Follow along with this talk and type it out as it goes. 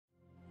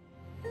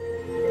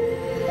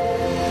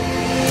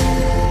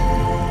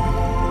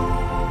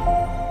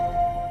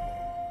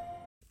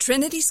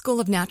Trinity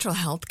School of Natural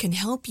Health can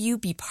help you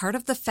be part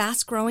of the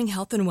fast-growing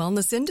health and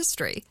wellness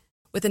industry.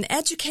 With an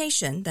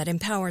education that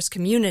empowers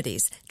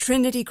communities,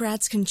 Trinity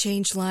grads can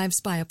change lives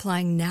by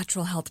applying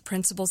natural health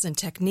principles and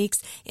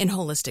techniques in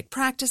holistic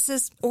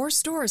practices or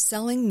stores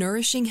selling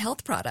nourishing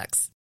health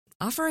products.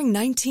 Offering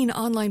 19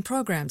 online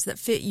programs that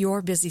fit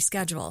your busy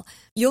schedule,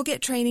 you'll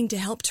get training to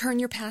help turn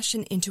your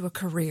passion into a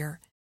career.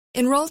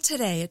 Enroll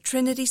today at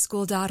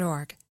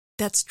trinityschool.org.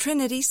 That's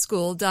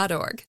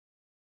trinityschool.org.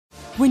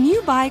 When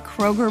you buy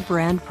Kroger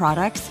brand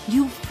products,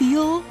 you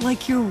feel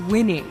like you're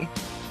winning.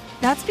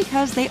 That's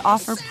because they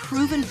offer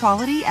proven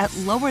quality at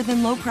lower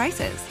than low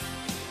prices.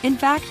 In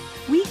fact,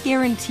 we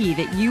guarantee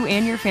that you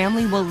and your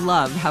family will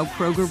love how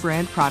Kroger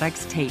brand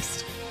products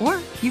taste,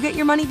 or you get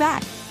your money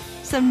back.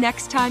 So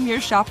next time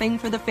you're shopping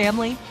for the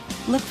family,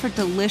 look for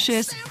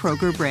delicious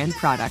Kroger brand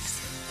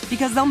products,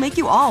 because they'll make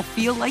you all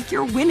feel like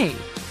you're winning.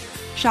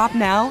 Shop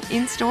now,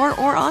 in-store,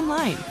 or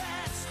online.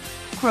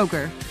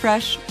 Kroger,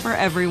 fresh for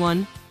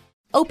everyone.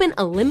 Open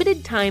a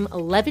limited-time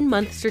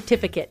 11-month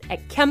certificate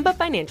at Kemba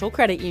Financial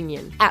Credit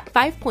Union. At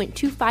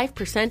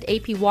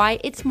 5.25% APY,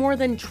 it's more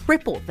than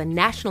triple the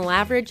national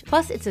average,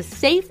 plus it's a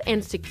safe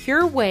and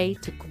secure way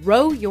to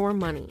grow your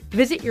money.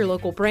 Visit your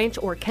local branch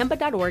or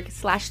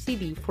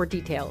kemba.org/CD for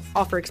details.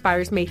 Offer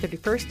expires May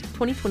 31st,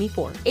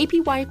 2024.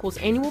 APY equals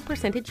annual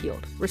percentage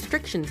yield.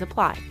 Restrictions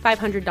apply.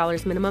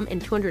 $500 minimum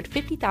and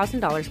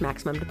 $250,000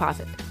 maximum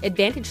deposit.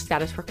 Advantage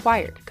status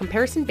required.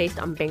 Comparison based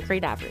on bank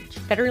rate average.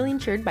 Federally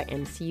insured by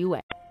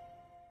NCUA.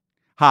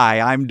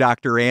 Hi, I'm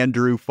Dr.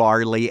 Andrew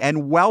Farley,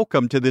 and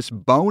welcome to this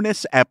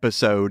bonus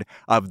episode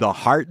of the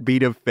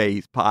Heartbeat of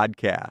Faith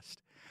podcast.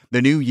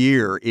 The new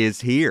year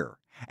is here,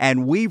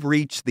 and we've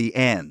reached the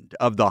end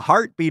of the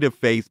Heartbeat of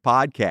Faith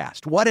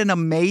podcast. What an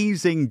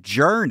amazing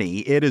journey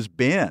it has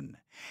been.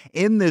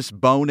 In this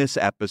bonus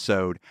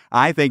episode,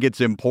 I think it's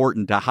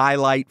important to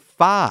highlight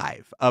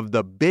 5 of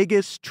the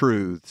biggest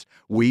truths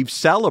we've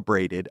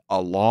celebrated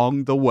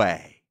along the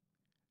way.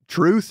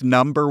 Truth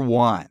number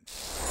 1.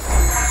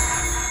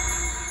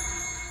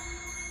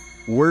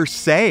 We're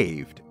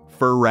saved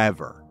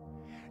forever.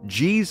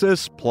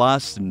 Jesus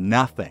plus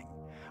nothing.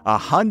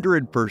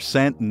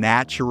 100%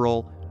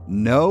 natural,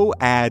 no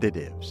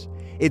additives.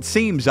 It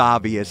seems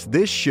obvious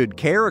this should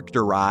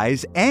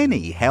characterize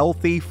any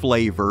healthy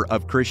flavor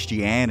of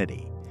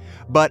Christianity.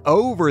 But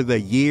over the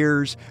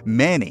years,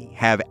 many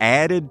have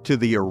added to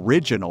the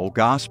original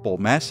gospel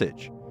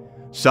message.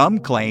 Some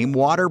claim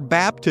water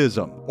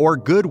baptism or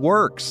good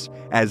works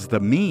as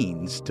the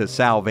means to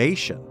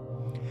salvation.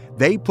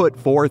 They put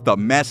forth a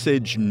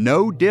message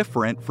no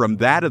different from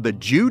that of the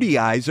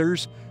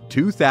Judaizers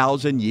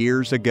 2,000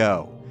 years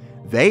ago.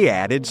 They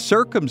added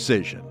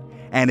circumcision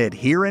and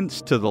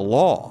adherence to the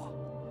law.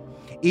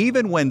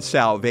 Even when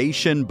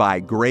salvation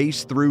by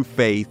grace through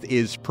faith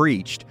is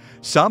preached,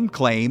 some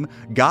claim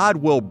God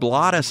will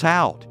blot us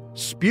out,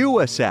 spew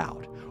us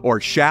out, or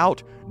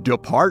shout,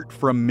 "Depart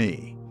from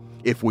me,"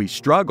 if we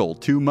struggle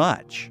too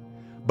much.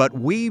 But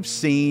we've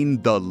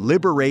seen the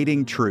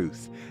liberating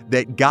truth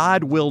that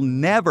God will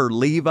never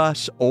leave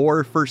us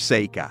or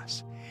forsake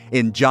us.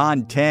 In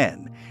John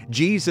 10,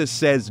 Jesus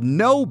says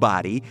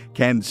nobody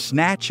can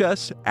snatch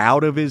us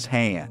out of His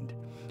hand.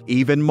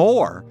 Even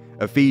more,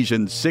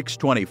 Ephesians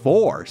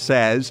 6:24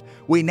 says,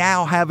 we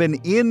now have an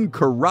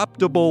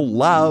incorruptible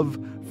love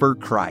for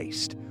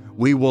Christ.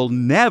 We will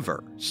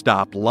never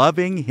stop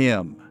loving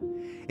Him.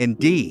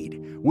 Indeed,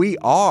 we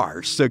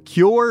are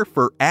secure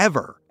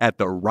forever at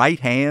the right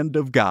hand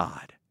of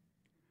God.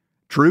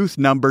 Truth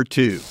number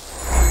 2.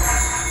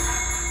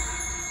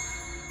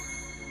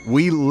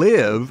 We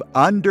live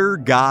under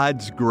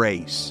God's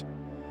grace.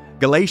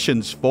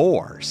 Galatians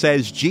 4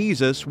 says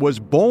Jesus was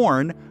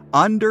born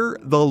under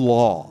the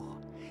law.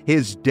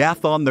 His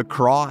death on the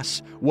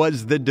cross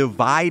was the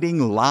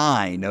dividing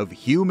line of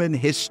human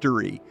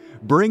history,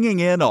 bringing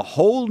in a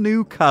whole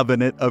new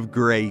covenant of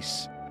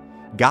grace.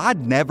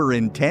 God never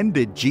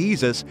intended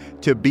Jesus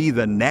to be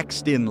the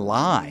next in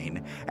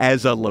line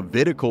as a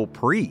Levitical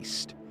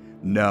priest.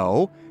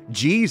 No,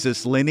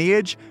 Jesus'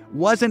 lineage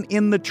wasn't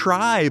in the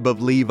tribe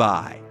of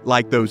Levi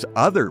like those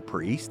other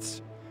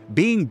priests.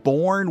 Being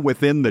born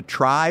within the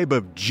tribe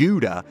of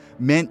Judah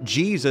meant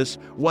Jesus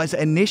was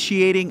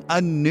initiating a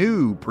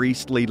new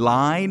priestly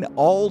line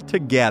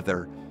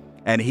altogether.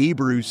 And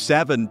Hebrews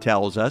 7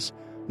 tells us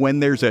when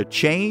there's a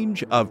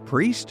change of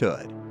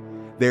priesthood,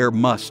 there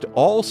must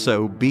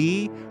also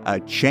be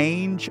a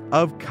change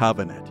of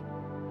covenant.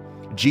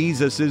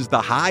 Jesus is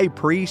the high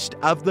priest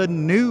of the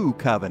new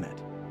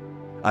covenant,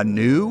 a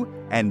new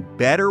and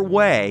better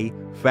way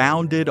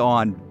founded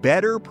on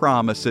better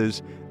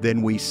promises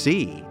than we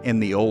see in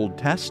the Old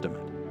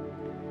Testament.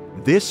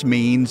 This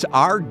means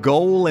our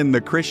goal in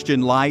the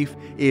Christian life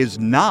is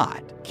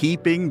not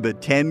keeping the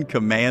 10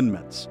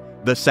 Commandments,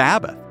 the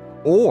Sabbath,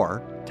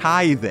 or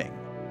tithing.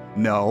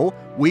 No,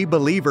 we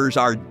believers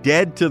are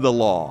dead to the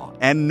law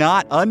and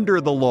not under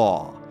the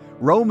law.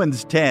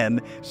 Romans 10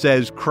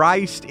 says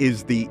Christ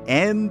is the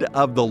end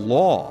of the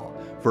law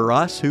for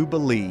us who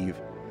believe.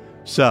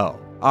 So,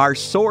 our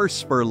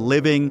source for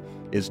living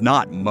is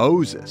not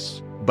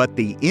Moses but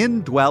the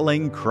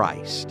indwelling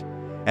Christ.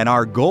 And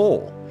our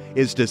goal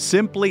is to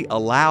simply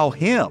allow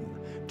Him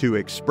to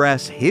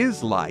express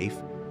His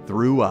life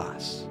through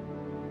us.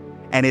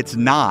 And it's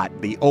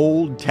not the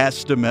Old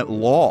Testament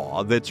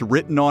law that's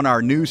written on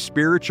our new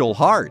spiritual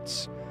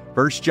hearts.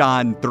 1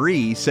 John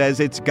 3 says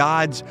it's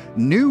God's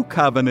new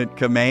covenant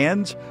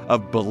commands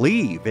of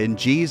believe in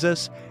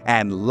Jesus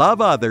and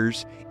love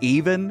others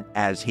even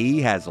as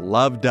He has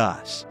loved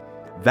us.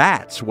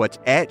 That's what's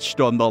etched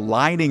on the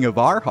lining of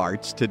our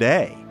hearts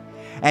today.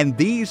 And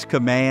these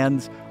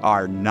commands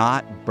are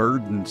not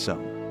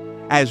burdensome.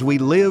 As we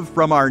live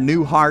from our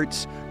new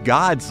hearts,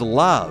 God's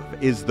love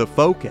is the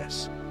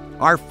focus.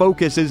 Our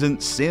focus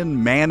isn't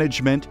sin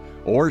management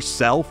or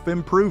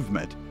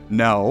self-improvement.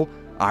 No,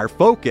 our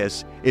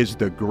focus is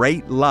the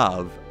great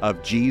love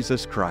of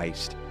Jesus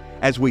Christ.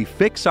 As we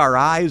fix our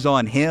eyes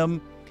on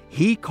Him,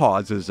 He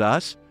causes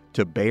us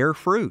to bear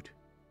fruit.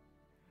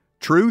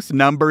 Truth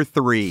number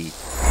 3.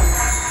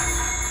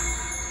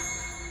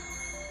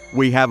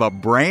 We have a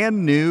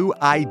brand new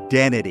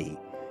identity.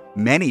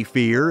 Many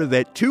fear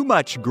that too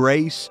much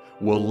grace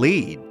will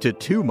lead to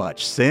too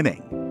much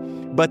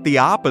sinning. But the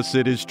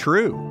opposite is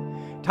true.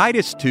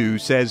 Titus 2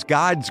 says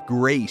God's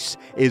grace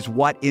is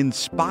what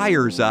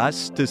inspires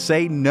us to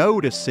say no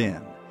to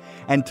sin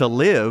and to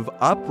live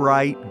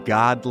upright,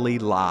 godly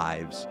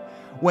lives.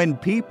 When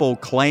people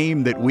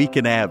claim that we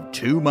can have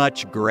too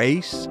much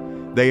grace,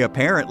 they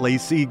apparently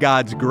see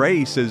God's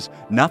grace as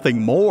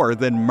nothing more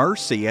than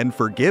mercy and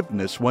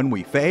forgiveness when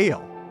we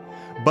fail.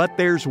 But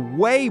there's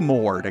way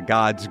more to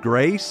God's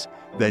grace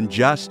than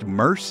just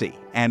mercy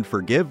and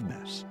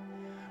forgiveness.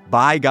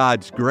 By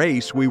God's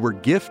grace, we were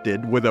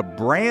gifted with a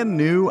brand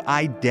new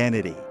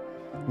identity.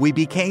 We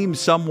became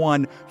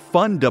someone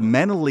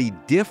fundamentally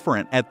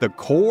different at the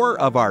core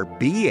of our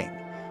being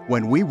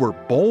when we were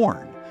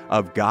born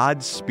of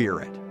God's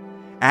Spirit.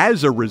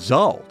 As a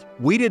result,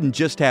 we didn't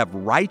just have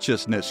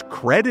righteousness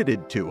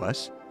credited to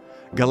us.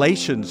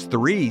 Galatians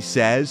 3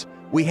 says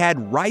we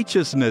had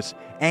righteousness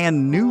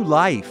and new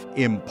life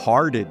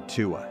imparted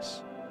to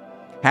us.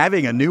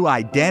 Having a new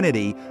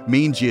identity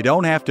means you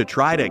don't have to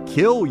try to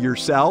kill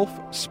yourself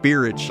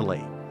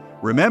spiritually.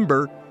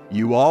 Remember,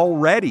 you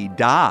already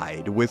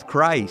died with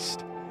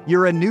Christ.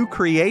 You're a new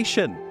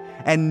creation,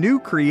 and new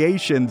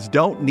creations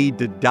don't need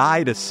to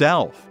die to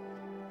self.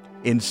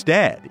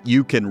 Instead,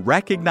 you can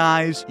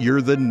recognize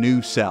you're the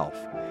new self.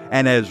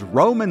 And as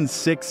Romans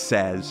 6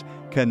 says,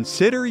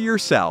 consider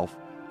yourself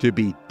to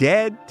be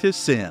dead to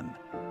sin,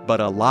 but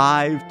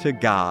alive to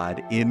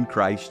God in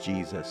Christ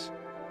Jesus.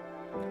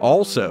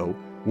 Also,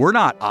 we're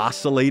not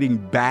oscillating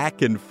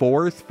back and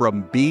forth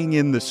from being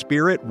in the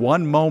Spirit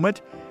one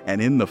moment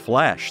and in the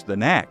flesh the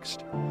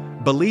next.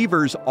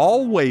 Believers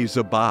always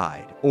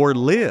abide or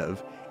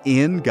live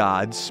in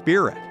God's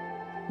Spirit.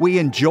 We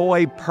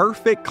enjoy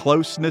perfect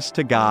closeness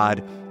to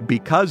God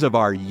because of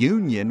our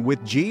union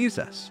with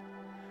Jesus.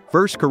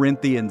 1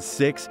 Corinthians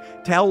 6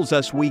 tells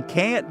us we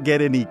can't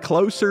get any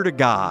closer to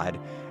God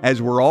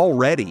as we're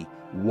already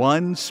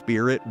one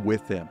spirit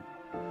with Him.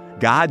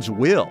 God's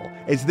will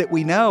is that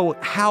we know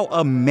how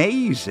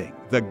amazing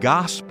the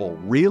gospel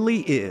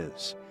really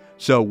is,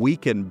 so we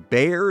can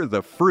bear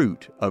the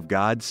fruit of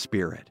God's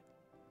Spirit.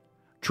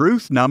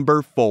 Truth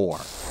number 4.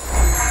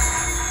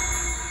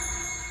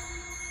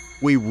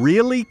 We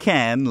really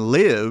can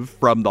live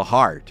from the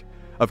heart.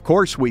 Of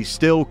course, we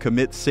still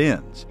commit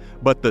sins,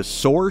 but the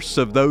source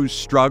of those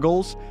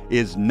struggles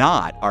is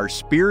not our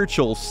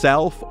spiritual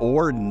self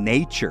or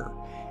nature.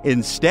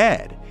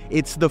 Instead,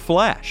 it's the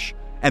flesh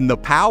and the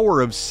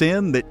power of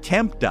sin that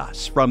tempt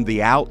us from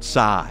the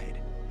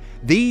outside.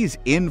 These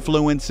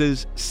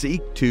influences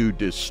seek to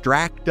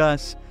distract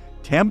us,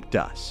 tempt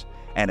us,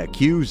 and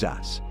accuse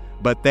us,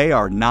 but they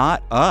are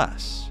not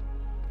us.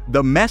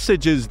 The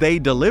messages they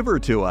deliver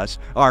to us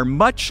are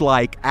much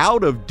like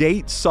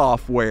out-of-date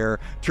software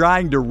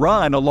trying to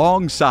run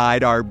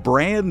alongside our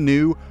brand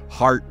new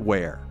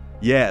heartware.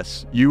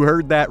 Yes, you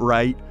heard that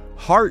right,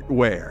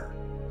 heartware.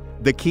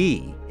 The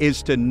key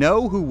is to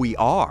know who we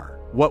are,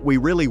 what we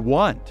really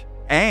want,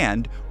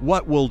 and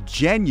what will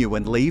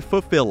genuinely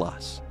fulfill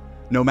us.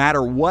 No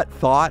matter what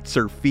thoughts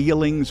or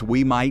feelings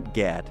we might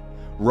get,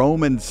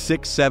 Romans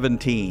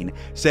 6:17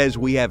 says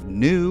we have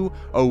new,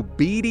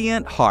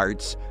 obedient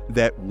hearts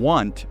that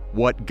want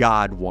what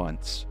God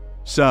wants.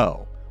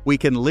 So, we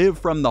can live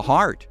from the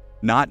heart,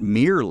 not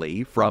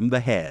merely from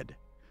the head.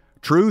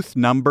 Truth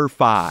number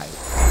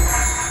 5.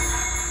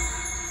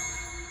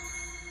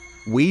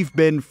 We've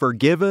been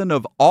forgiven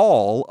of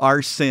all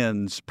our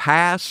sins,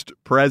 past,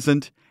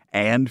 present,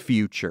 and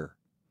future.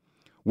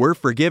 We're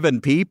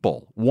forgiven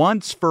people,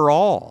 once for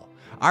all.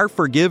 Our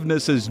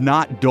forgiveness is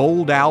not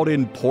doled out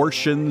in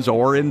portions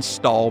or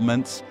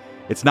installments.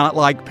 It's not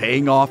like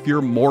paying off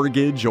your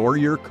mortgage or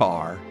your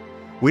car.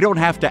 We don't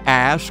have to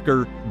ask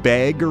or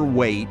beg or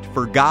wait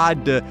for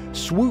God to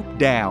swoop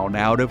down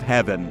out of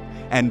heaven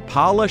and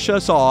polish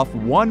us off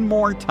one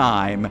more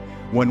time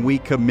when we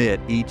commit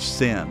each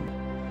sin.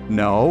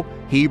 No,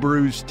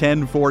 Hebrews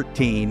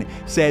 10:14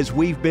 says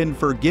we've been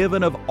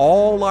forgiven of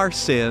all our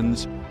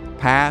sins,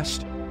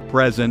 past,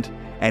 present,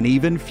 and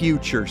even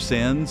future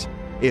sins,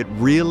 it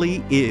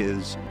really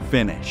is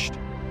finished.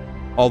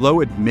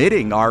 Although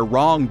admitting our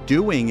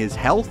wrongdoing is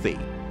healthy,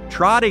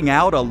 trotting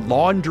out a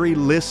laundry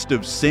list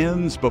of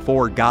sins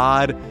before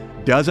God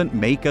doesn't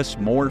make us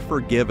more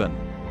forgiven.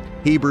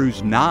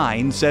 Hebrews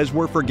 9 says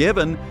we're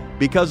forgiven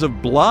because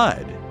of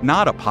blood,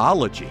 not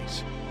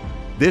apologies.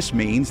 This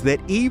means that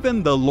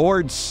even the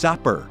Lord's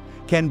Supper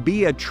can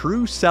be a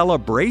true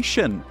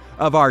celebration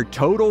of our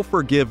total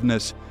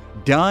forgiveness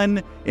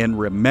done in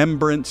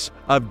remembrance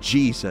of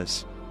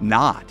Jesus,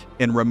 not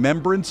in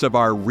remembrance of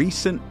our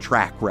recent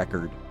track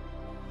record.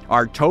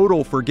 Our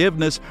total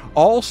forgiveness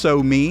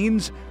also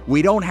means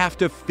we don't have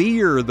to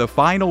fear the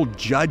final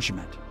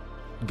judgment.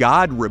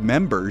 God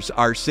remembers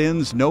our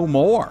sins no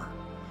more,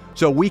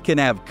 so we can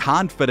have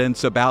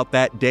confidence about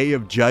that day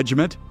of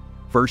judgment.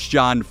 1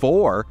 John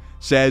 4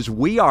 says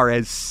we are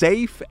as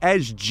safe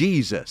as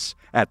Jesus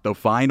at the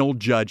final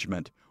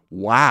judgment.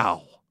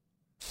 Wow!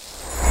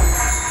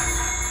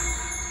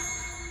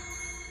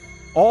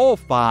 All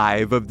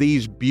 5 of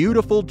these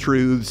beautiful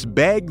truths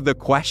beg the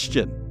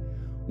question: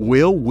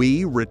 will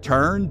we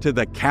return to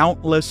the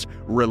countless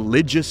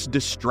religious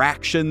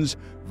distractions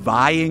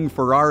vying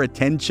for our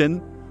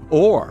attention?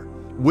 Or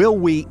will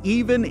we,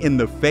 even in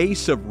the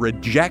face of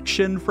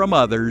rejection from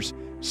others,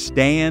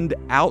 stand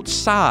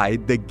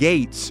outside the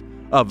gates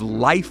of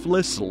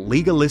lifeless,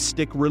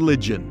 legalistic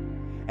religion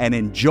and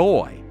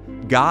enjoy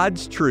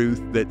God's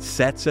truth that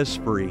sets us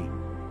free?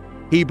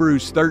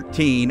 Hebrews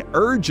 13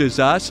 urges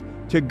us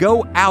to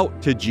go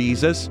out to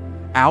Jesus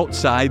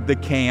outside the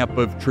camp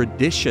of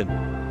tradition,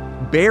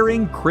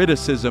 bearing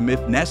criticism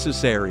if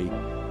necessary,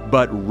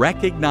 but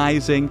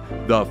recognizing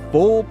the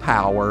full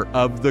power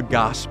of the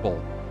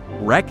gospel,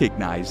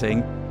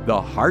 recognizing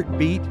the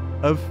heartbeat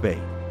of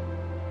faith.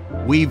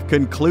 We've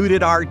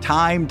concluded our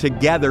time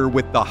together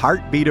with the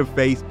Heartbeat of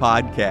Faith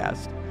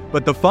podcast,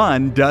 but the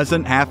fun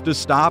doesn't have to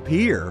stop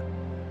here.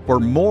 For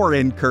more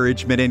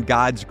encouragement in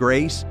God's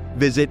grace,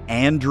 visit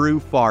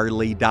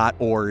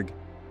andrewfarley.org.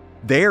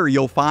 There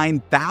you'll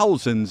find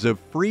thousands of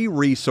free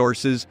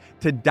resources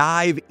to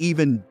dive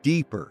even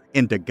deeper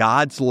into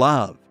God's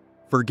love,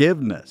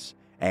 forgiveness,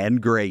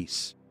 and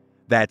grace.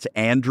 That's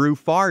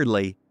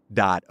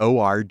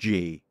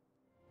andrewfarley.org.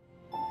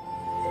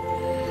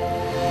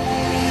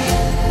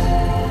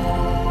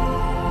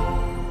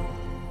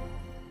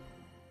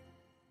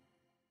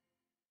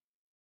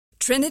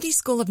 Trinity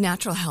School of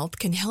Natural Health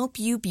can help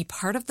you be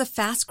part of the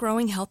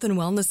fast-growing health and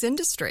wellness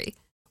industry.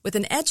 With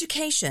an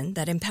education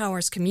that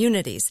empowers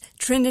communities,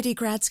 Trinity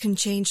grads can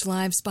change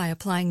lives by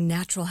applying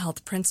natural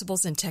health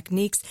principles and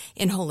techniques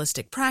in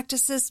holistic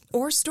practices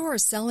or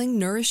stores selling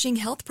nourishing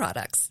health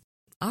products.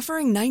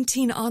 Offering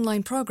 19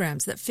 online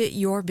programs that fit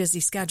your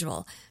busy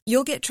schedule,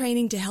 you'll get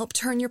training to help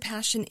turn your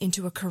passion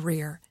into a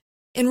career.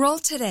 Enroll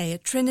today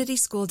at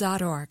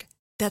trinityschool.org.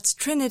 That's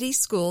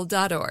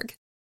trinityschool.org.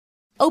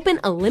 Open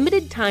a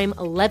limited-time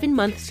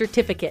 11-month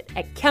certificate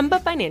at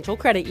Kemba Financial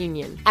Credit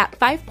Union. At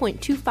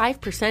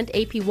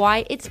 5.25%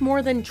 APY, it's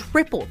more than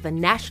triple the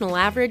national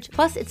average,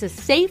 plus it's a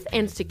safe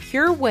and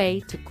secure way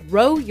to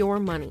grow your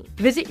money.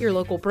 Visit your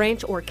local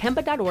branch or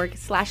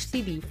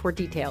kemba.org/cb for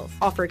details.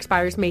 Offer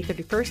expires May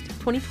 31st,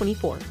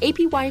 2024.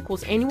 APY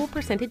equals annual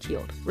percentage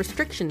yield.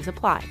 Restrictions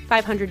apply.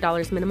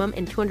 $500 minimum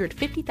and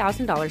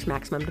 $250,000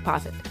 maximum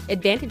deposit.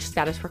 Advantage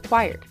status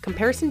required.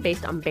 Comparison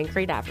based on bank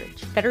rate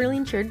average. Federally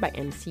insured by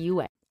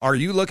NCUA. Are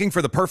you looking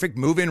for the perfect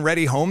move-in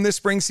ready home this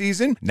spring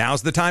season?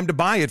 Now's the time to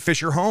buy at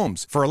Fisher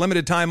Homes. For a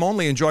limited time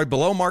only, enjoy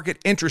below-market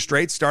interest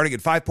rates starting at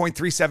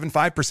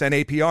 5.375%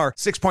 APR,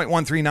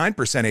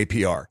 6.139%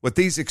 APR. With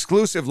these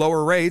exclusive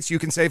lower rates, you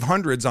can save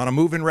hundreds on a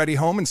move-in ready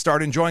home and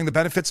start enjoying the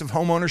benefits of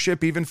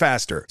homeownership even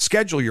faster.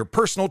 Schedule your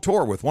personal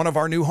tour with one of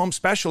our new home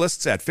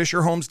specialists at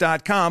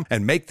FisherHomes.com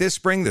and make this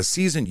spring the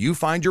season you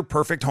find your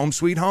perfect home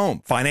sweet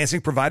home.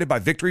 Financing provided by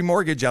Victory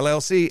Mortgage,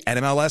 LLC,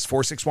 NMLS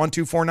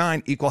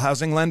 461249, Equal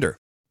Housing Lender.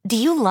 Do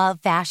you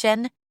love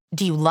fashion?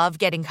 Do you love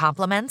getting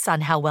compliments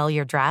on how well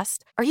you're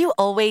dressed? Are you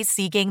always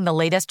seeking the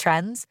latest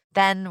trends?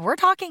 Then we're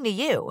talking to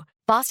you.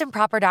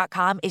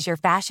 BostonProper.com is your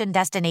fashion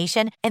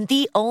destination and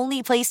the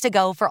only place to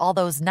go for all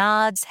those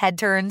nods, head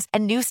turns,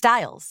 and new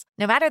styles.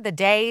 No matter the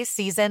day,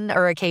 season,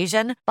 or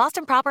occasion,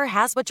 Boston Proper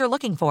has what you're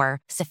looking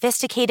for.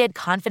 Sophisticated,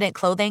 confident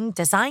clothing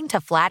designed to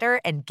flatter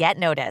and get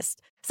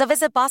noticed. So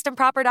visit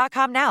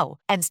BostonProper.com now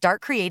and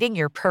start creating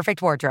your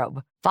perfect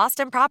wardrobe.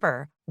 Boston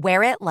Proper.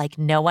 Wear it like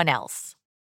no one else.